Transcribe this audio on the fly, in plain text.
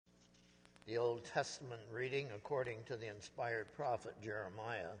The Old Testament reading according to the inspired prophet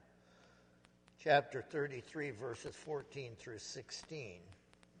Jeremiah, chapter 33, verses 14 through 16.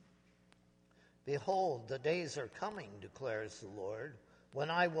 Behold, the days are coming, declares the Lord, when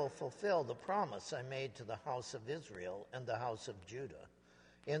I will fulfill the promise I made to the house of Israel and the house of Judah.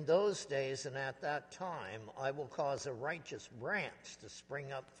 In those days and at that time I will cause a righteous branch to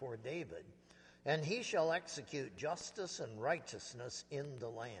spring up for David, and he shall execute justice and righteousness in the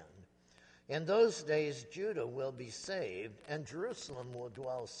land. In those days Judah will be saved, and Jerusalem will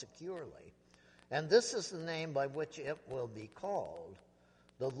dwell securely. And this is the name by which it will be called: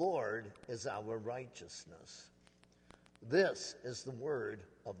 the Lord is our righteousness. This is the word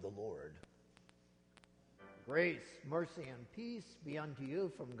of the Lord. Grace, mercy, and peace be unto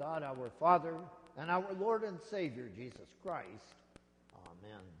you from God our Father and our Lord and Savior Jesus Christ.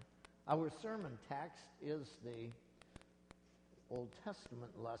 Amen. Our sermon text is the Old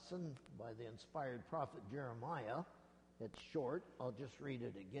Testament lesson by the inspired prophet Jeremiah. It's short. I'll just read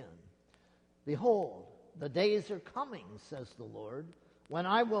it again. Behold, the days are coming, says the Lord, when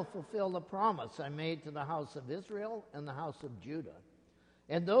I will fulfill the promise I made to the house of Israel and the house of Judah.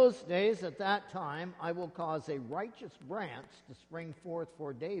 In those days, at that time, I will cause a righteous branch to spring forth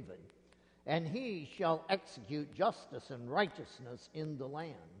for David, and he shall execute justice and righteousness in the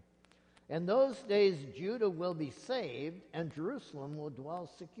land. In those days Judah will be saved, and Jerusalem will dwell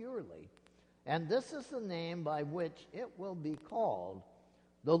securely. And this is the name by which it will be called: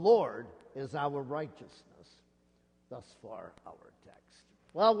 the Lord is our righteousness. Thus far, our text.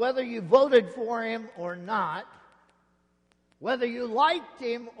 Well, whether you voted for him or not, whether you liked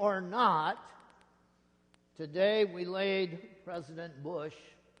him or not, today we laid President Bush,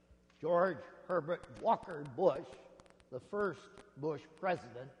 George Herbert Walker Bush, the first Bush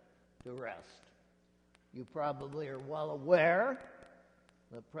president, to rest. You probably are well aware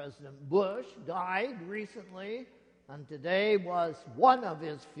that President Bush died recently, and today was one of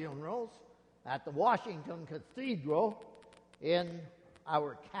his funerals at the Washington Cathedral in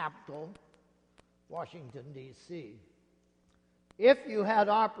our capital, Washington, D.C. If you had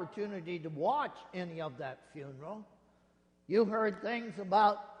opportunity to watch any of that funeral, you heard things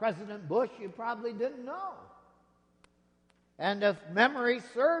about President Bush you probably didn't know. And if memory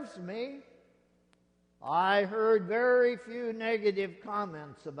serves me, I heard very few negative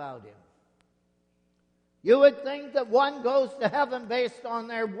comments about him. You would think that one goes to heaven based on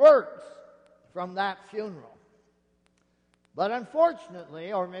their works from that funeral. But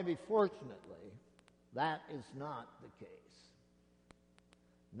unfortunately, or maybe fortunately, that is not the case.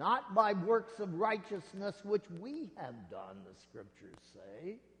 Not by works of righteousness which we have done, the scriptures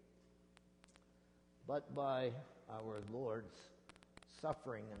say, but by our Lord's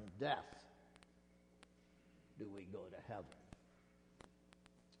suffering and death do we go to heaven.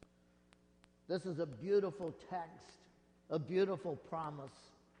 This is a beautiful text, a beautiful promise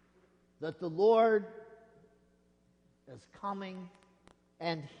that the Lord is coming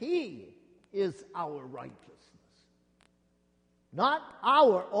and he is our righteousness. Not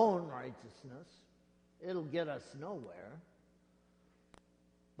our own righteousness. It'll get us nowhere.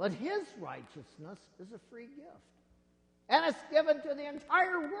 But his righteousness is a free gift. And it's given to the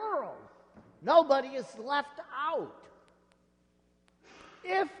entire world. Nobody is left out.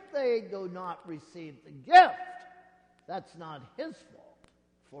 If they do not receive the gift, that's not his fault,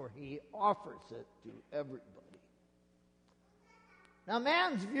 for he offers it to everybody. Now,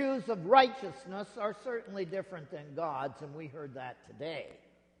 man's views of righteousness are certainly different than God's, and we heard that today,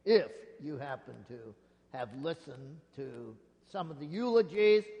 if you happen to have listened to some of the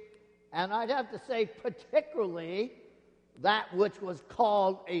eulogies, and I'd have to say particularly that which was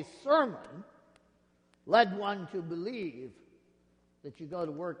called a sermon, led one to believe that you go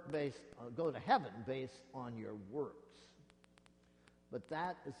to heaven based on your works. But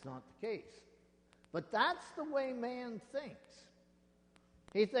that is not the case. But that's the way man thinks.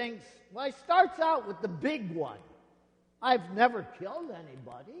 He thinks, well, he starts out with the big one. I've never killed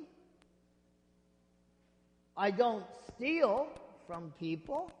anybody. I don't steal from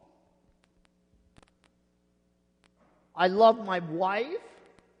people. I love my wife.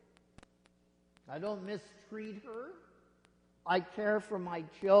 I don't mistreat her. I care for my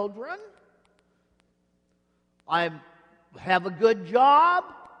children. I have a good job,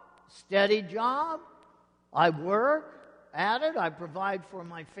 steady job. I work at it. I provide for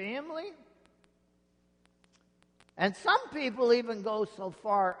my family. And some people even go so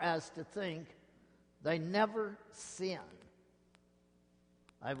far as to think they never sin.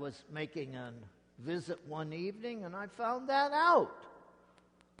 I was making a visit one evening and I found that out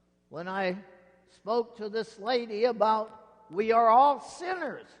when I spoke to this lady about we are all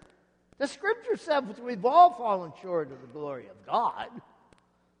sinners. The Scripture says we've all fallen short of the glory of God.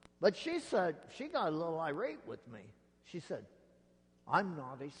 But she said, she got a little irate with me. She said, I'm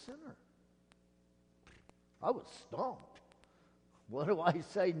not a sinner. I was stumped. What do I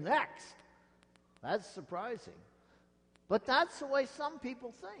say next? That's surprising. But that's the way some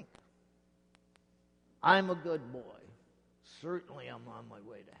people think. I'm a good boy. Certainly I'm on my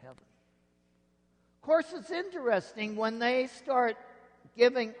way to heaven. Of course, it's interesting when they start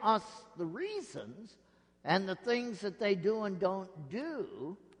giving us the reasons and the things that they do and don't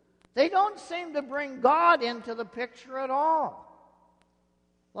do, they don't seem to bring God into the picture at all.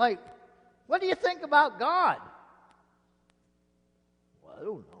 Like, what do you think about God? Well, I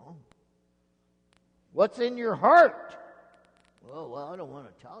don't know. What's in your heart? Well, I don't want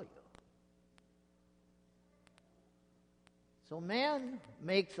to tell you. So man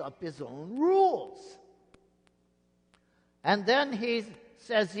makes up his own rules. And then he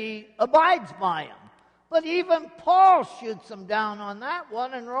says he abides by them. But even Paul shoots him down on that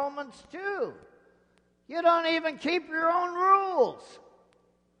one in Romans 2. You don't even keep your own rules.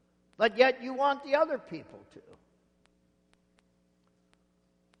 But yet you want the other people to.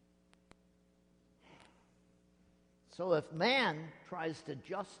 So if man tries to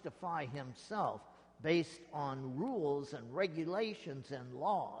justify himself based on rules and regulations and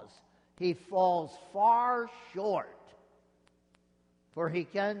laws, he falls far short. For he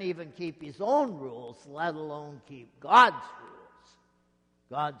can't even keep his own rules, let alone keep God's rules,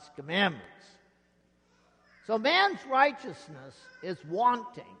 God's commandments. So man's righteousness is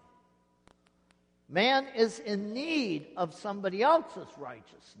wanting. Man is in need of somebody else's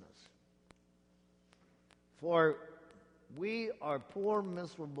righteousness. For we are poor,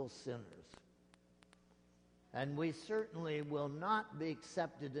 miserable sinners. And we certainly will not be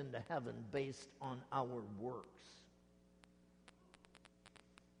accepted into heaven based on our works.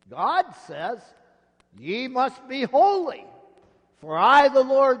 God says, ye must be holy, for I, the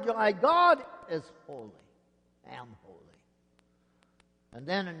Lord thy God, is holy, am holy. And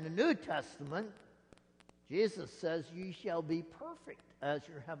then in the New Testament, Jesus says, ye shall be perfect as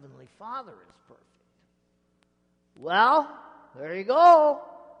your heavenly Father is perfect. Well, there you go.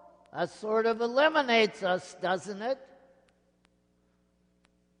 That sort of eliminates us, doesn't it?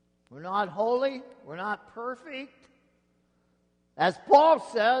 We're not holy. We're not perfect. As Paul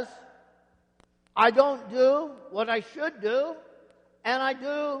says, I don't do what I should do, and I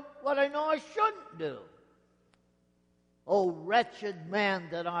do what I know I shouldn't do. O wretched man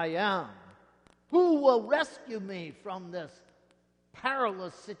that I am, who will rescue me from this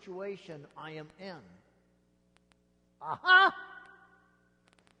perilous situation I am in? Aha!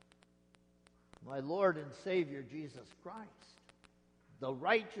 My Lord and Savior Jesus Christ, the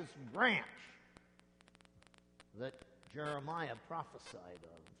righteous branch that Jeremiah prophesied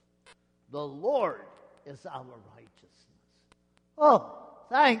of. The Lord is our righteousness. Oh,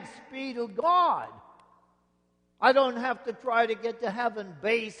 thanks be to God. I don't have to try to get to heaven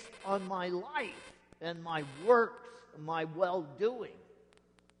based on my life and my works and my well-doing.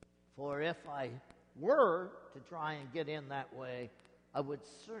 For if I were to try and get in that way, I would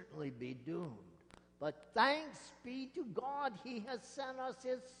certainly be doomed. But thanks be to God, he has sent us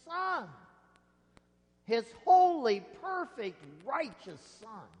his Son. His holy, perfect, righteous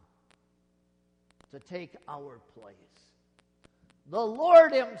Son to take our place. The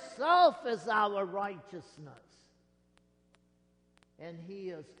Lord himself is our righteousness. And he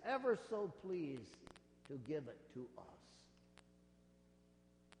is ever so pleased to give it to us.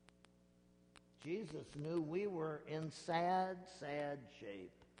 Jesus knew we were in sad, sad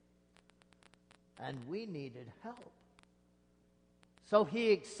shape. And we needed help. So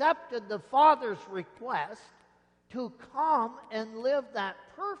he accepted the Father's request to come and live that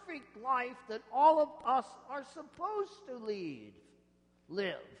perfect life that all of us are supposed to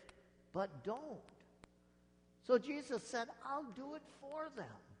live, but don't. So Jesus said, I'll do it for them.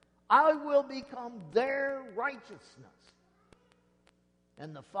 I will become their righteousness.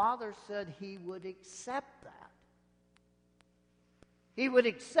 And the Father said he would accept that. He would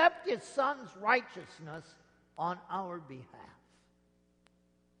accept his Son's righteousness on our behalf.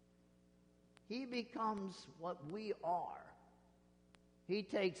 He becomes what we are. He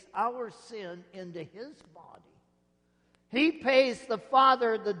takes our sin into his body. He pays the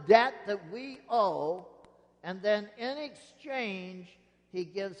Father the debt that we owe, and then in exchange, he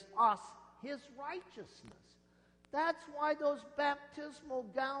gives us his righteousness. That's why those baptismal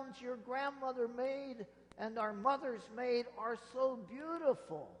gowns your grandmother made and our mothers made are so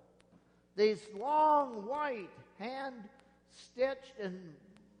beautiful. These long, white, hand-stitched and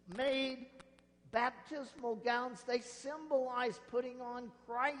made baptismal gowns, they symbolize putting on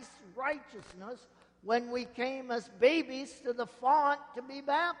Christ's righteousness when we came as babies to the font to be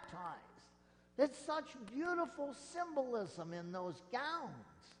baptized. It's such beautiful symbolism in those gowns.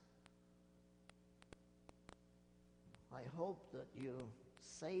 I hope that you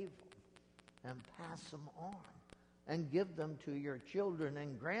save them and pass them on and give them to your children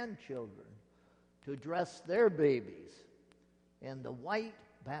and grandchildren to dress their babies in the white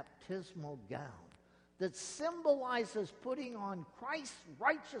baptismal gown that symbolizes putting on Christ's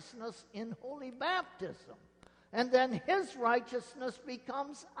righteousness in holy baptism. And then his righteousness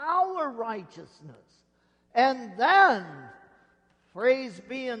becomes our righteousness. And then, praise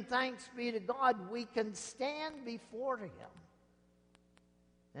be and thanks be to God, we can stand before him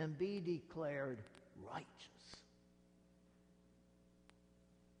and be declared righteous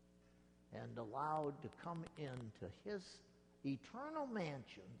and allowed to come into his eternal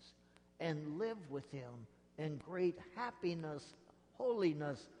mansions and live with him in great happiness,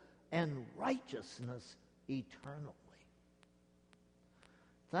 holiness, and righteousness eternally.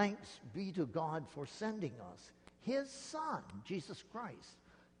 Thanks be to God for sending us his Son, Jesus Christ,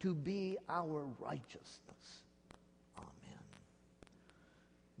 to be our righteousness. Amen.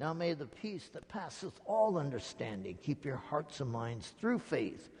 Now may the peace that passeth all understanding keep your hearts and minds through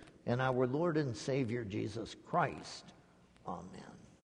faith in our Lord and Savior Jesus Christ. Amen.